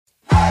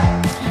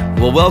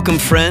Well, welcome,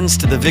 friends,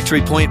 to the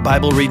Victory Point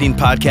Bible Reading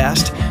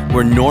Podcast,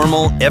 where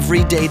normal,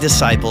 everyday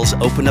disciples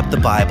open up the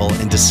Bible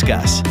and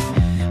discuss.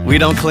 We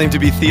don't claim to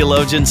be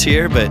theologians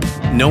here, but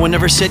no one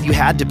ever said you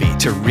had to be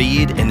to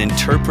read and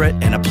interpret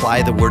and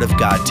apply the Word of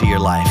God to your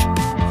life.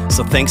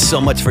 So thanks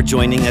so much for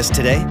joining us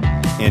today,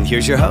 and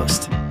here's your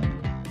host.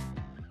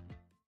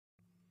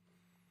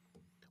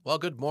 Well,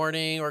 good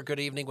morning or good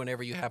evening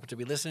whenever you happen to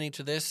be listening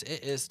to this.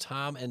 It is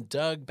Tom and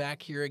Doug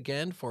back here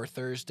again for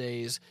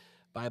Thursday's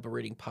Bible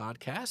Reading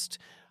Podcast.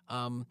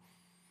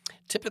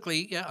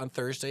 Typically, on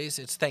Thursdays,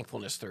 it's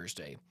Thankfulness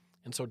Thursday.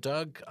 And so,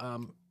 Doug,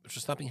 is there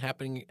something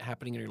happening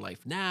in your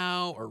life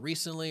now or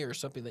recently or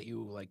something that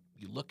you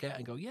look at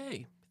and go,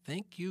 yay,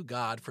 thank you,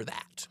 God, for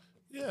that?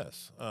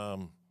 Yes,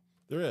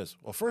 there is.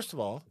 Well, first of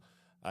all,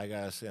 I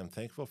got to say I'm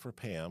thankful for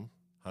Pam.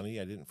 Honey,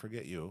 I didn't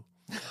forget you.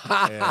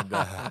 And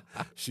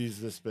she's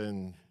just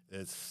been,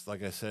 it's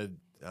like I said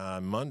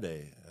on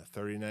Monday,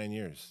 39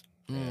 years.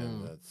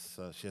 And that's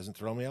she hasn't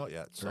thrown me out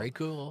yet. So, very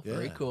cool. yeah,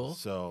 Very cool.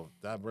 So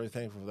I'm very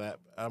thankful for that.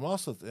 I'm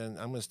also, and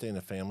I'm going to stay in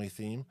the family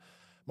theme.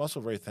 I'm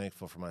also very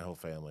thankful for my whole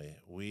family.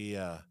 We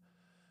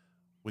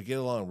get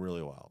along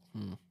really well,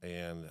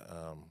 and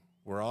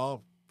we're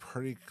all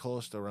pretty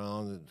close to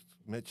around.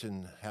 Mitch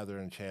and Heather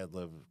and Chad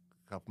live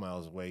a couple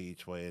miles away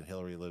each way, and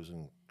Hillary lives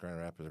in Grand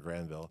Rapids or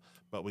Granville.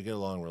 But we get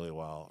along really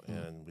well,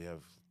 and we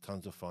have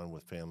tons of fun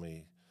with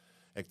family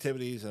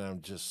activities, and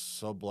I'm just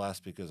so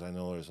blessed because I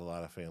know there's a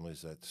lot of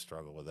families that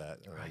struggle with that,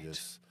 and Right.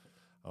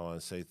 I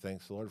want to say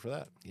thanks the Lord for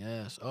that.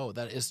 Yes. Oh,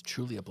 that is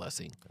truly a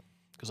blessing.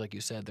 Because like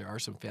you said, there are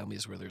some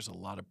families where there's a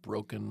lot of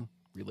broken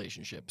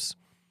relationships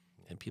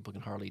and people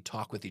can hardly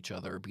talk with each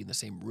other or be in the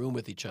same room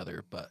with each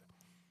other, but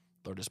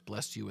Lord has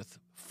blessed you with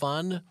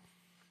fun,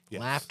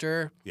 Yes.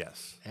 laughter,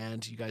 Yes,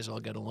 and you guys all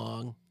get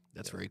along.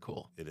 That's very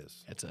cool. it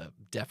is. It's a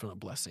definite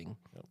blessing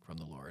from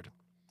the Lord.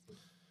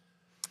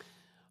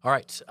 All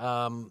right.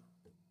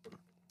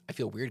 I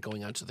feel weird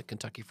going on to the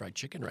Kentucky Fried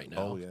Chicken right now.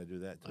 Oh, we got to do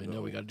that too. I know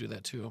don't we got to do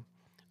that too.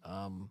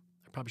 I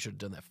probably should have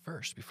done that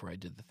first before I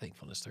did the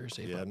Thankfulness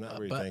Thursday. Yeah, but, I'm not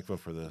very thankful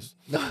for this.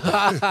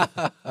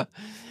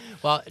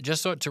 Well,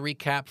 just so to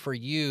recap for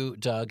you,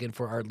 Doug, and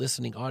for our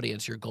listening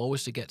audience, your goal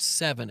was to get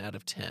 7 out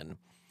of 10.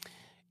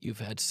 You've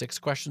had 6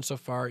 questions so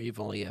far. You've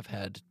only have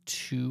had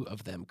 2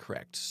 of them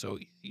correct. So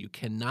you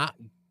cannot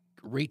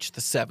reach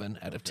the 7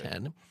 out of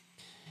 10.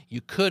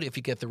 You could, if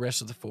you get the rest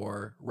of the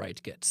 4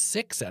 right, get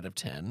 6 out of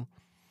 10.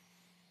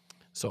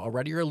 So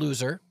already you're a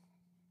loser.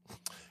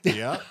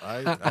 Yeah,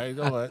 I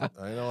know it.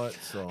 I know it.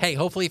 So Hey,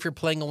 hopefully if you're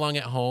playing along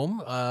at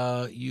home,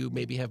 you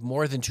maybe have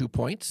more than 2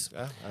 points.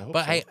 yeah, I hope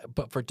But so. hey,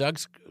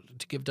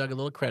 to give Doug a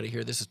little credit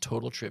here, this is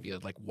total trivia.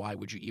 Like, why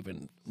would you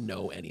even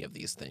know any of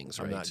these things,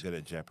 right? I'm not good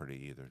at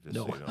Jeopardy either. Just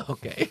No, so you know.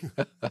 okay.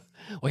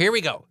 Well, here we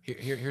go.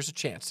 Here's a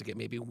chance to get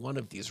maybe one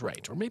of these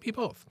right, or maybe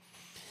both.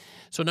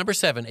 So number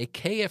 7, a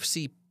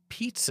KFC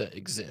pizza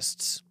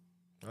exists.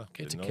 Oh,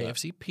 Okay, it's a didn't know that.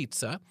 KFC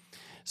pizza.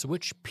 So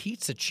which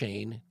pizza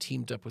chain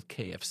teamed up with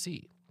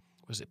KFC?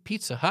 Was it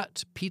Pizza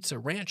Hut, Pizza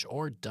Ranch,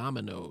 or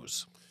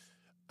Domino's?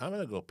 I'm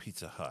gonna go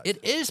Pizza Hut.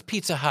 It is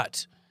Pizza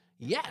Hut.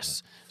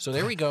 Yes. So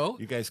there we go.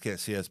 You guys can't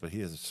see us, but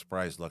he has a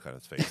surprised look on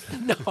his face.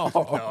 No.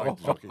 No,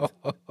 I'm joking.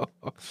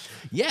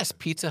 Yes,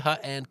 Pizza Hut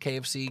and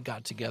KFC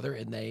got together,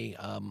 and they,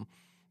 I'm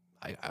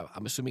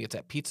assuming it's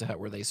at Pizza Hut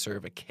where they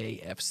serve a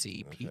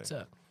KFC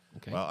pizza.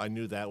 Okay. Well, I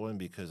knew that one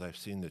because I've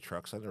seen the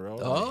trucks on the road.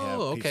 Oh, they have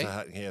okay. Pizza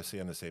Hut and KFC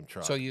on the same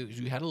truck. So you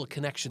had a little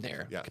connection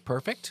there. Yeah. Okay,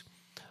 perfect.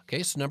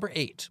 Okay, so number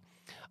 8.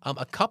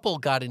 A couple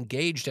got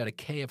engaged at a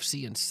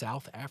KFC in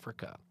South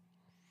Africa,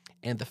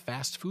 and the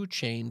fast food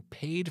chain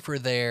paid for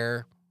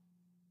their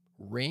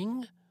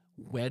ring,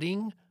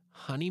 wedding,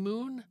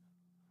 honeymoon.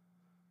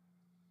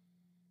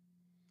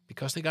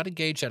 Because they got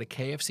engaged at a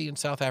KFC in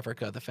South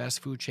Africa, the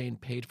fast food chain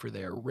paid for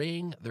their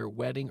ring, their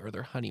wedding, or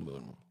their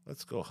honeymoon.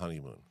 Let's go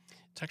honeymoon.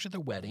 It's actually their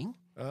wedding.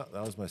 That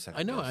was my second.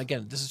 I know. guess.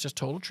 Again, this is just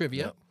total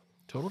trivia. Yep.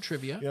 Total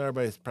trivia. You know,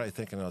 everybody's probably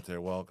thinking out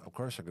there. Well, of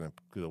course they're going to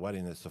do the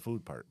wedding. That's the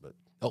food part, but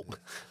Oh,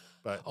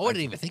 but I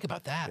didn't even think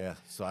about that. Yeah,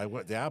 so I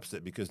went the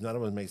opposite because none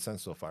of them made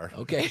sense so far.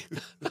 Okay.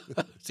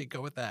 So you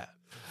go with that.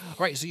 All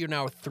right. So you're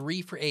now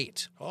 3 for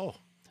 8. Oh,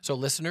 So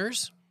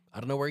listeners, I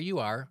don't know where you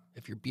are,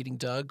 if you're beating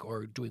Doug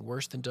or doing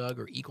worse than Doug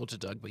or equal to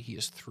Doug, but he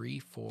is 3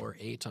 for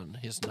 8 on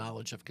his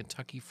knowledge of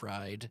Kentucky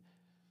Fried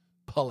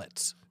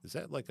pullets. is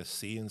that like a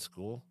C in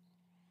school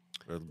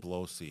or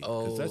below C?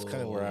 Because that's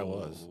kind of where I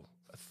was.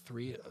 A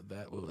 3,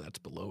 that's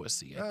below a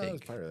C, I I was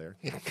think. probably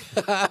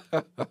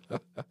there.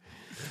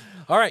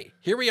 All right,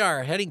 here we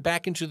are heading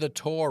back into the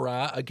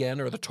Torah again,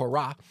 or the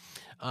Torah.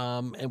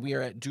 And we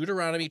are at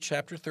Deuteronomy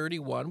chapter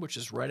 31, which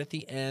is right at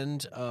the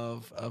end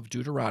of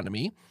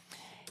Deuteronomy.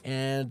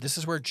 And this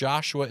is where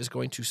Joshua is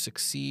going to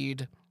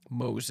succeed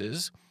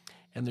Moses.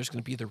 And there's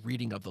going to be the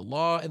reading of the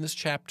law in this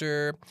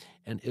chapter.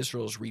 And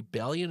Israel's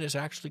rebellion is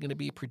actually going to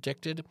be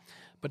predicted.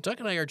 But Doug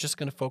and I are just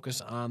going to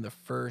focus on the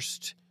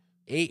first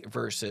 8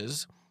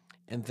 verses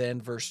and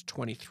then verse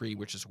 23,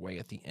 which is way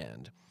at the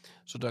end.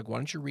 So, Doug, why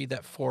don't you read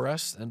that for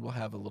us, and we'll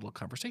have a little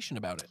conversation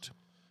about it.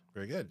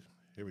 Very good.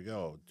 Here we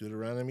go.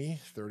 Deuteronomy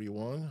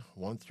 31,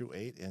 1 through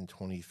 8 and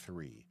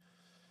 23.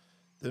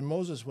 Then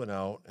Moses went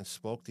out and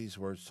spoke these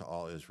words to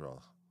all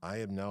Israel. I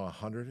am now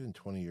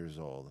 120 years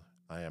old.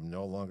 I am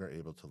no longer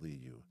able to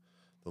lead you.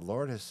 The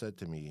Lord has said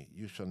to me,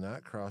 you shall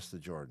not cross the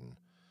Jordan.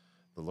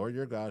 The Lord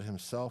your God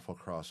himself will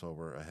cross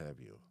over ahead of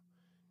you.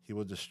 He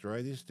will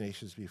destroy these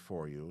nations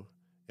before you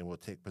and will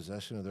take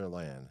possession of their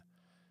land.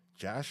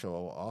 Joshua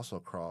will also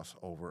cross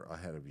over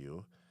ahead of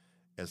you,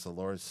 as the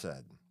Lord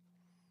said.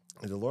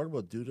 And the Lord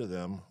will do to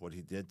them what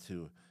he did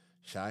to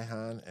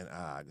Sihon and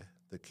Og,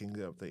 the king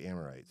of the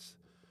Amorites,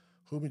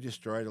 whom he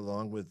destroyed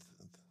along with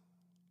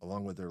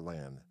their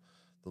land.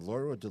 The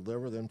Lord will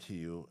deliver them to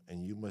you,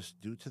 and you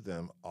must do to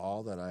them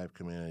all that I have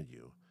commanded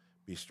you.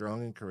 Be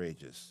strong and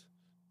courageous.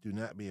 Do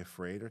not be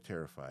afraid or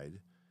terrified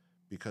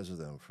because of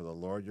them, for the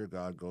Lord your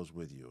God goes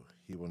with you.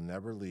 He will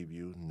never leave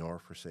you nor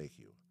forsake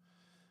you.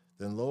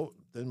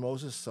 Then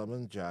Moses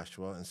summoned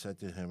Joshua and said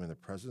to him in the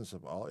presence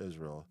of all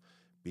Israel,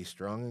 be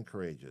strong and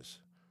courageous,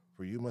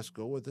 for you must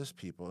go with this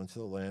people into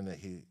the land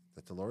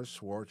that the Lord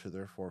swore to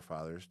their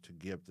forefathers to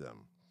give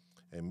them,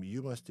 and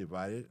you must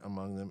divide it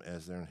among them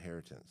as their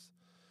inheritance.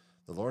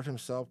 The Lord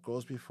himself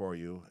goes before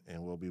you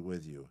and will be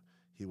with you.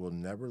 He will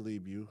never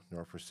leave you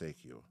nor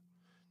forsake you.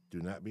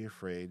 Do not be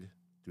afraid.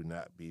 Do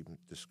not be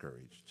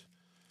discouraged.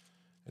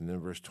 And then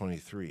verse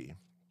 23,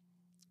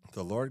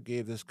 the Lord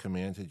gave this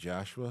command to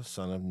Joshua,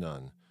 son of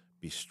Nun,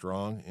 be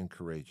strong and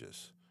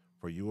courageous,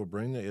 for you will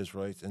bring the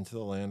Israelites into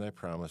the land I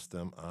promised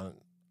them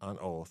on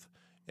oath,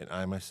 and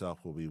I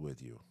myself will be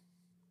with you.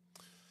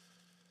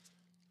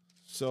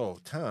 So,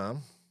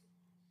 Tom,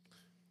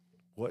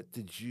 what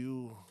did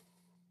you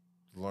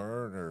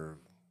learn or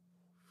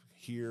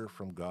hear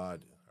from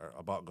God or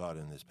about God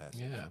in this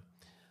passage? Yeah.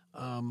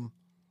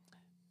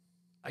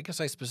 I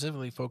guess I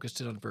specifically focused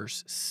in on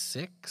verse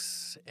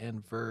 6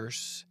 and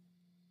verse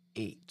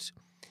 8.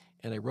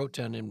 And I wrote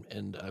down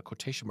in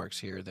quotation marks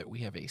here that we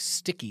have a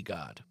sticky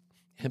God.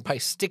 And by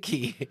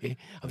sticky,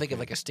 I'm thinking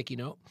like a sticky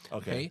note.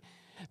 Okay.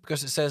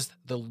 Because it says,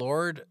 the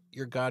Lord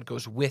your God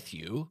goes with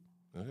you.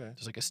 Okay.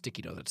 There's like a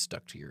sticky note that's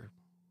stuck to your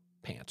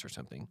pants or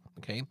something.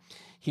 Okay.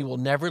 He will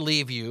never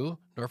leave you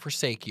nor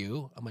forsake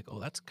you. I'm like, oh,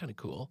 that's kind of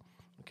cool.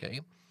 Okay.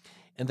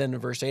 And then in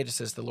verse 8, it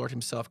says, the Lord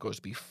himself goes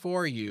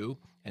before you,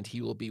 and he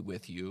will be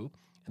with you.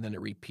 And then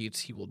it repeats,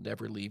 he will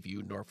never leave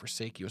you nor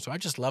forsake you. So I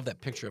just love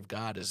that picture of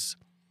God as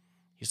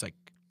he's like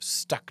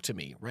stuck to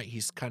me, right?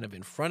 He's kind of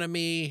in front of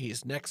me.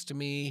 He's next to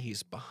me.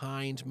 He's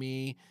behind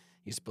me.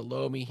 He's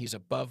below me. He's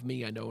above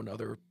me. I know in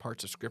other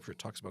parts of Scripture it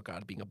talks about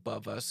God being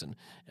above us and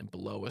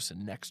below us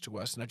and next to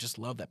us. And I just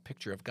love that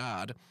picture of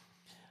God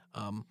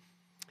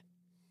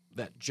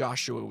that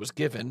Joshua was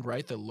given,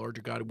 right? The Lord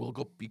your God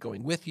will be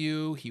going with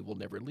you. He will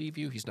never leave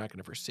you. He's not going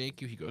to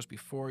forsake you. He goes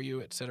before you,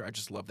 etc. I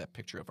just love that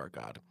picture of our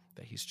God,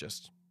 that he's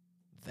just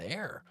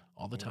there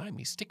all the time.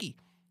 He's sticky.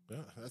 Yeah,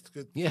 that's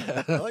good.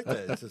 Yeah. I like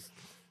that. It's just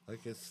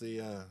like it's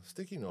the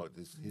sticky note.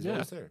 He's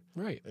always there.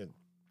 Right. And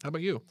how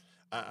about you?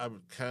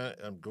 I'm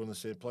going the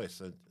same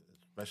place,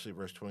 especially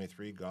verse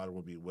 23. God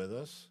will be with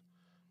us.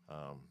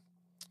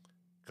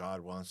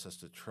 God wants us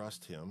to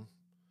trust him,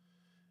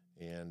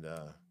 and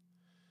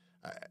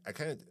I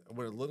kind of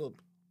went a little,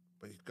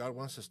 but God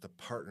wants us to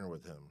partner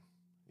with him.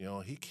 You know,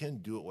 he can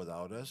do it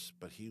without us,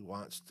 but he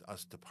wants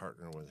us to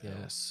partner with him.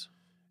 Yes.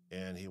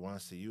 And he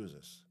wants to use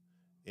us.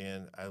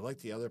 And I like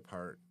the other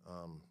part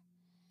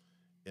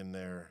in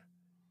there.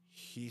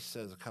 He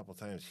says a couple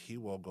times, he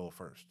will go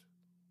first.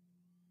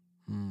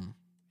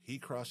 He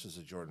crosses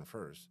the Jordan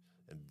first,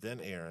 and then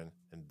Aaron,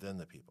 and then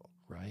the people.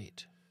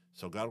 Right.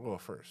 So God will go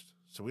first.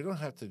 So we don't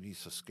have to be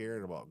so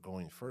scared about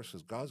going first,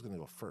 because God's going to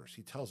go first.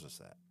 He tells us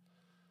that.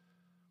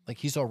 Like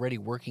he's already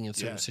working in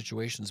certain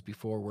situations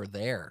before we're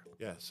there.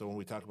 Yeah. So when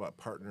we talk about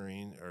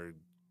partnering or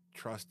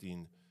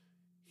trusting,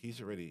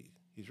 he's already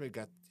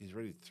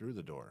through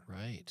the door.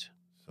 Right.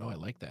 So, Oh, I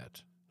like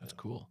that. That's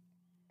cool.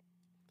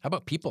 How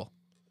about people?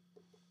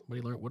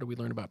 What do we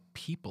learn about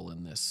people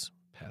in this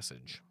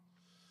passage?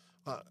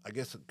 I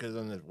guess because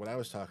on what I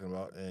was talking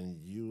about, and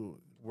you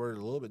were a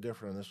little bit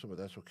different on this one, but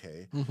that's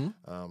okay.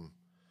 Mm-hmm.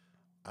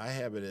 I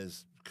have it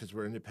as, because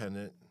we're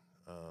independent,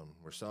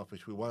 we're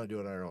selfish, we want to do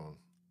it on our own,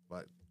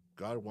 but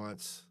God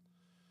wants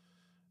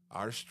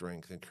our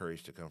strength and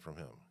courage to come from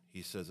him.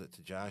 He says it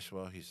to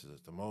Joshua, he says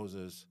it to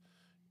Moses,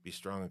 be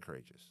strong and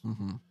courageous.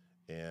 Mm-hmm.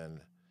 And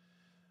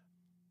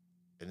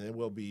then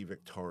we'll be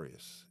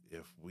victorious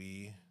if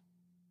we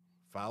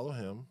follow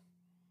him,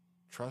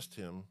 trust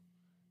him,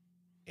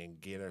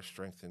 and get our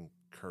strength and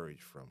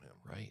courage from him.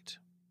 Right.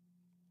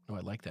 No,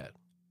 I like that.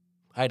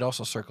 I had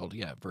also circled,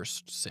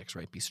 verse 6,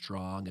 right? Be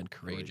strong and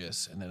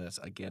courageous. And then it's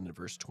again in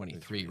verse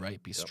 23,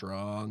 right? Be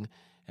strong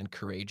and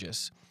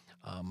courageous.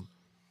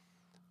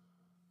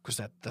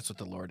 Because that's what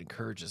the Lord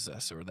encourages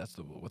us, or that's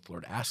what the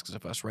Lord asks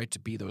of us, right? To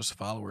be those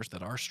followers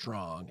that are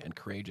strong and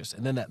courageous.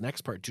 And then that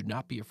next part, do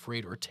not be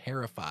afraid or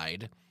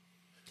terrified.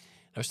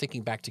 I was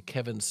thinking back to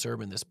Kevin's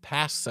sermon this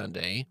past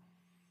Sunday.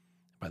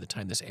 By the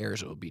time this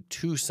airs, it will be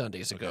 2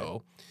 Sundays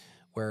ago,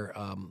 where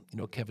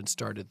Kevin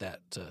started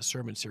that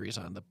sermon series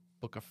on the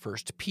book of 1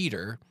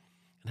 Peter,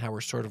 and how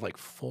we're sort of like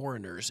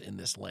foreigners in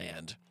this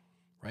land,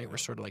 right? We're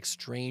sort of like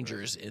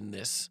strangers in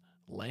this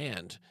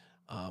land.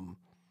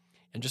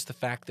 And just the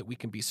fact that we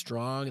can be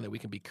strong and that we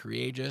can be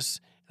courageous,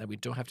 and that we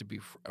don't have to be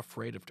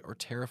afraid of or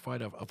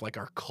terrified of like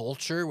our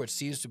culture, which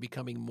seems to be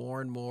becoming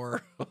more and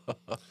more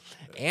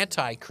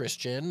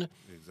anti-Christian,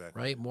 Exactly.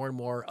 right? More and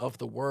more of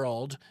the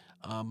world,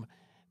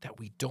 that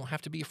we don't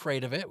have to be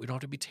afraid of it. We don't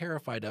have to be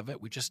terrified of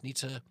it. We just need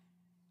to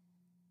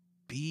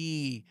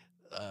be,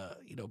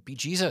 be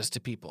Jesus to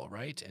people,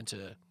 right? And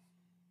to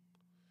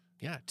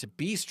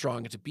be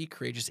strong and to be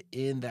courageous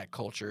in that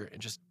culture,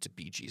 and just to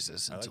be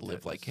Jesus and to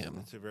live like him.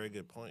 That's a very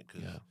good point,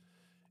 because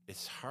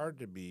it's hard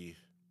to be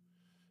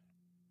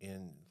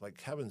in, like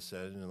Kevin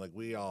said, and like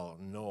we all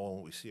know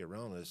and we see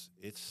around us,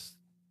 it's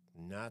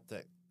not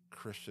that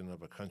Christian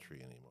of a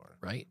country anymore.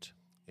 Right.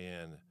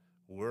 And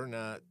we're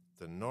not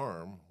the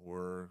norm.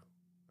 I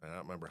don't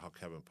remember how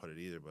Kevin put it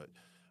either, but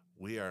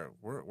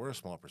we're a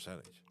small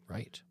percentage.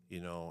 Right.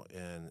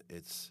 And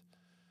it's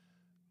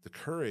the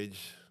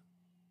courage.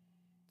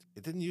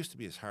 It didn't used to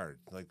be as hard.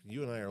 Like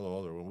you and I are a little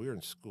older. When we were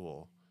in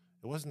school,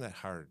 it wasn't that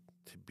hard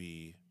to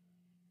be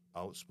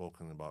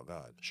outspoken about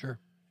God. Sure.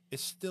 It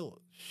still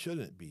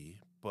shouldn't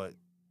be, but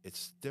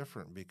it's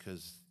different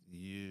because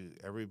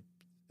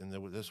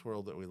this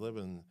world that we live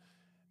in,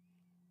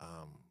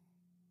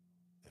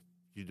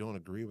 if you don't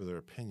agree with their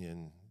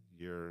opinion,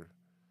 you're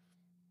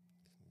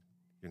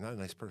not a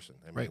nice person.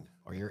 I Right. mean,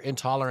 Or you're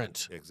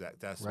intolerant. exact.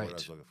 That's Right. what I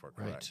was looking for.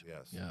 Correct. Right.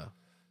 Yes. Yeah.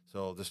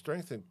 So the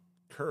strength and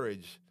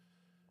courage,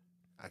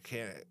 I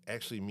can't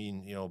actually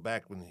mean,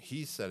 back when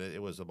he said it,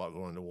 it was about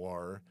going to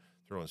war,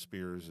 throwing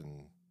spears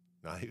and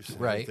knives and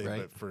Right, everything.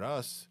 right. But for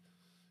us,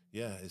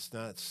 it's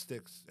not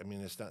sticks. I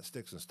mean, it's not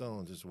sticks and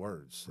stones, it's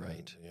words.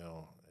 Right.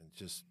 And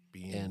just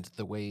being. And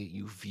the way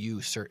you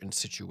view certain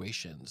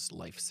situations,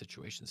 life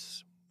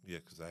situations. Yeah,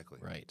 exactly.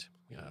 Right.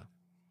 Yeah.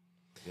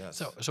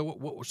 Yes. So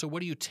what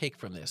do you take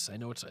from this? I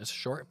know it's a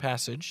short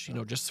passage,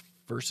 just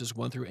verses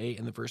 1 through 8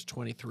 and the verse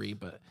 23,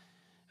 but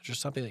is there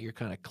something that you're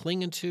kind of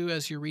clinging to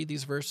as you read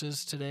these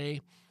verses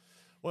today?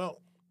 Well,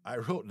 I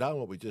wrote down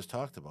what we just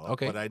talked about,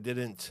 Okay. but I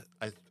didn't.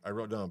 I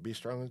wrote down be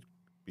strong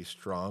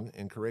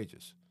and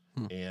courageous,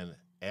 and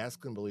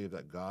ask and believe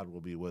that God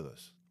will be with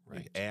us.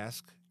 Right.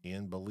 Ask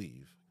and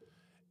believe,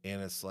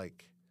 and it's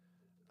like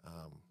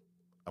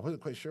I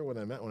wasn't quite sure what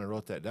I meant when I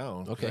wrote that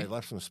down. 'Cause Okay. I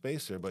left some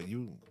space there, but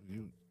you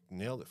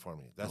nailed it for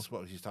me. That's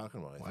what he's talking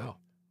about. I think. Wow.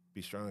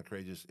 Be strong and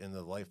courageous in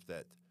the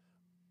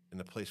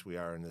place we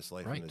are in this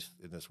life, Right.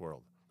 in this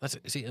world. That's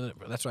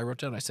what I wrote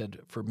down. I said,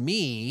 for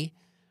me,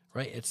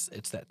 right, it's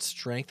that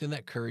strength and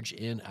that courage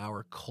in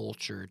our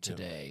culture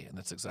today. And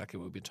that's exactly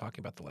what we've been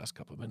talking about the last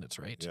couple of minutes,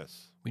 right?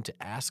 Yes. We need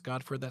to ask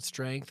God for that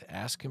strength,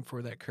 ask him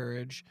for that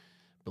courage,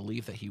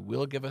 believe that he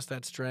will give us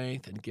that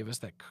strength and give us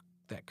that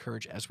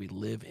courage as we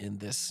live in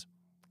this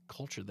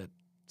culture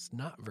that's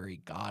not very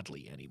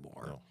godly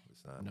anymore. No,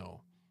 it's not.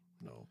 No.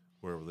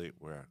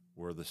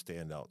 We're the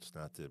standouts,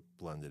 not the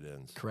blended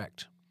ins.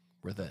 Correct.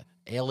 We're the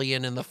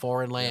alien in the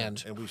foreign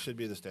land. Yeah, and we should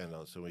be the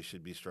standouts, so we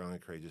should be strong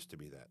and courageous to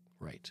be that.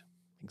 Right.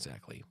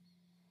 Exactly.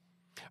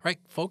 All right,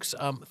 folks,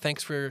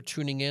 thanks for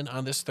tuning in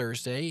on this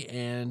Thursday.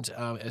 And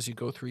as you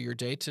go through your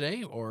day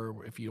today,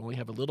 or if you only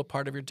have a little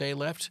part of your day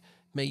left,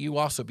 may you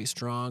also be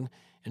strong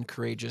and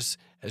courageous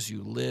as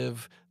you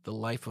live the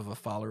life of a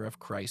follower of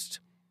Christ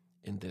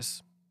in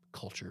this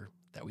culture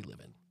that we live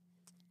in.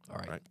 All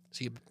right.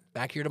 See you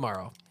back here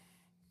tomorrow.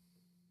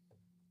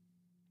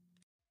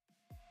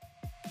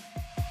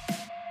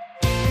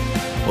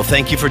 Well,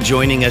 thank you for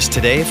joining us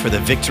today for the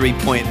Victory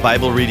Point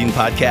Bible Reading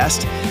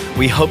Podcast.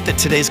 We hope that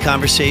today's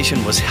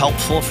conversation was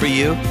helpful for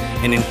you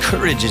and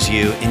encourages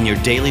you in your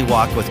daily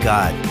walk with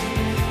God.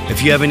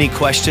 If you have any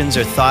questions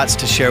or thoughts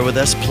to share with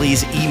us,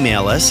 please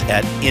email us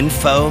at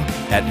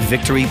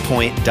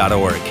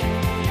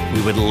info@victorypoint.org.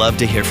 We would love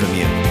to hear from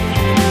you.